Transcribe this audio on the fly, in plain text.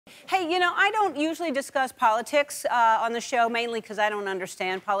Hey, you know, I don't usually discuss politics on the show, mainly because I don't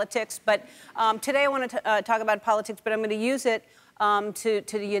understand politics. But today I want to talk about politics, but I'm going to use it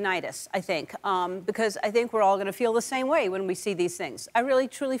to unite us, I think, because I think we're all going to feel the same way when we see these things. I really,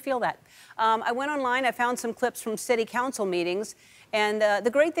 truly feel that. I went online, I found some clips from city council meetings, and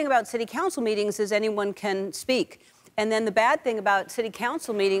the great thing about city council meetings is anyone can speak. And then the bad thing about city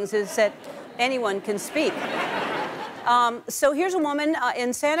council meetings is that anyone can speak. So here's a woman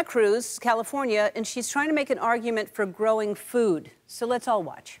in Santa Cruz, California, and she's trying to make an argument for growing food. So let's all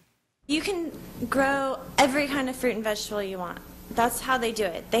watch. You can grow every kind of fruit and vegetable you want. That's how they do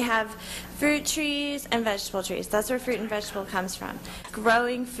it. They have fruit trees and vegetable trees. That's where fruit and vegetable comes from.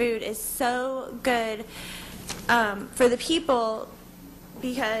 Growing food is so good for the people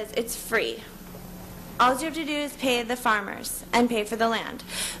because it's free. All you have to do is pay the farmers and pay for the land.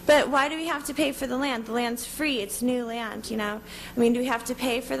 But why do we have to pay for the land? The land's free. It's new land, you know. I mean, do we have to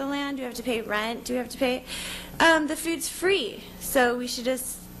pay for the land? Do we have to pay rent? Do we have to pay? The food's free, so we should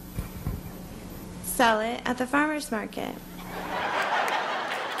just sell it at the farmer's market.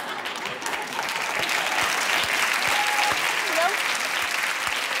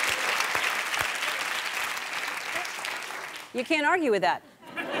 You can't argue with that.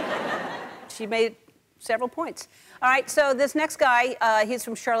 She made several points. All right, so this next guy, he's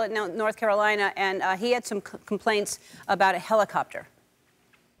from Charlotte, North Carolina, and he had some complaints about a helicopter.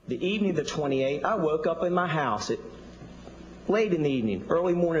 The evening of the 28th, I woke up in my house late in the evening,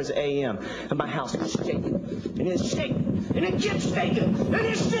 early mornings a.m., and my house was shaking, and it's shaking, and it keeps shaking, and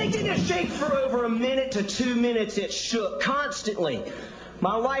it's shaking, it shakes for over a minute to 2 minutes. It shook constantly.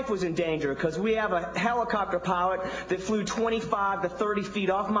 My life was in danger because we have a helicopter pilot that flew 25 to 30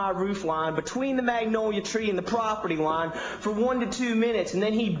 feet off my roof line between the magnolia tree and the property line for 1 to 2 minutes, and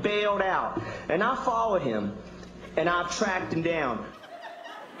then he bailed out. And I followed him, and I've tracked him down.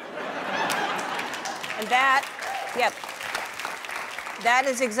 And that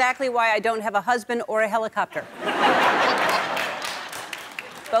is exactly why I don't have a husband or a helicopter.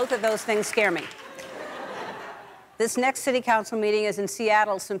 Both of those things scare me. This next city council meeting is in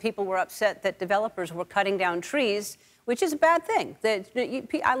Seattle. Some people were upset that developers were cutting down trees, which is a bad thing.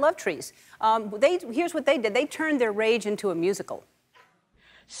 I love trees. Here's what they did. They turned their rage into a musical.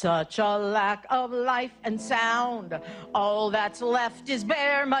 Such a lack of life and sound. All that's left is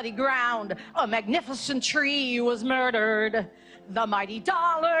bare, muddy ground. A magnificent tree was murdered. The mighty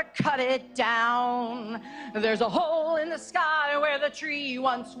dollar cut it down. There's a hole in the sky where the tree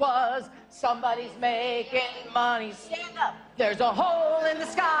once was. Somebody's making money. Stand up. There's a hole in the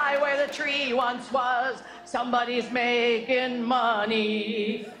sky where the tree once was. Somebody's making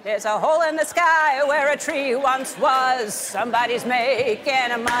money. There's a hole in the sky where a tree once was. Somebody's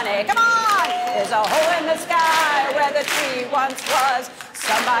making money. Come on! There's a hole in the sky where the tree once was.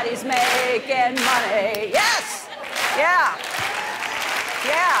 Somebody's making money. Yes! Yeah.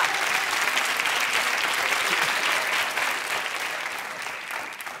 Yeah.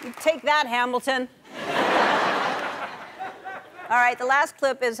 You take that, Hamilton. All right, the last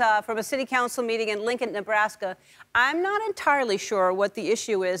clip is from a city council meeting in Lincoln, Nebraska. I'm not entirely sure what the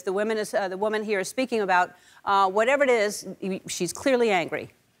issue is the woman here is speaking about. Whatever it is, she's clearly angry.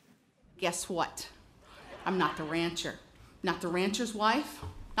 Guess what? I'm not the rancher. Not the rancher's wife,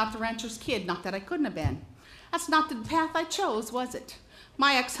 not the rancher's kid. Not that I couldn't have been. That's not the path I chose, was it?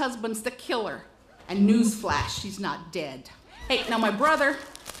 My ex-husband's the killer. And newsflash, she's not dead. Hey, now my brother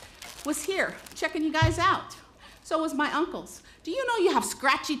was here checking you guys out. So was my uncle's. Do you know you have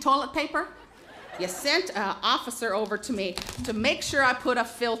scratchy toilet paper? You sent an officer over to me to make sure I put a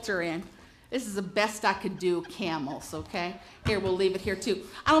filter in. This is the best I could do, Camels, okay? Here, we'll leave it here too.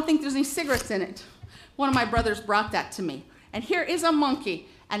 I don't think there's any cigarettes in it. One of my brothers brought that to me. And here is a monkey.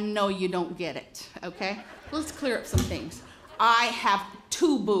 And no, you don't get it, okay? Let's clear up some things. I have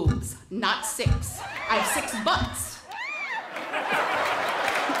 2 boobs, not 6. I have 6 butts.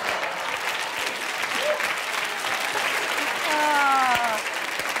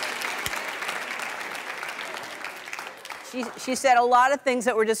 She said a lot of things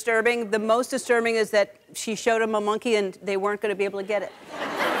that were disturbing. The most disturbing is that she showed him a monkey and they weren't going to be able to get it.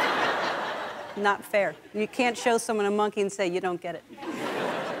 Not fair. You can't show someone a monkey and say you don't get it.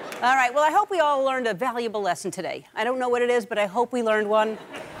 All right, well, I hope we all learned a valuable lesson today. I don't know what it is, but I hope we learned one.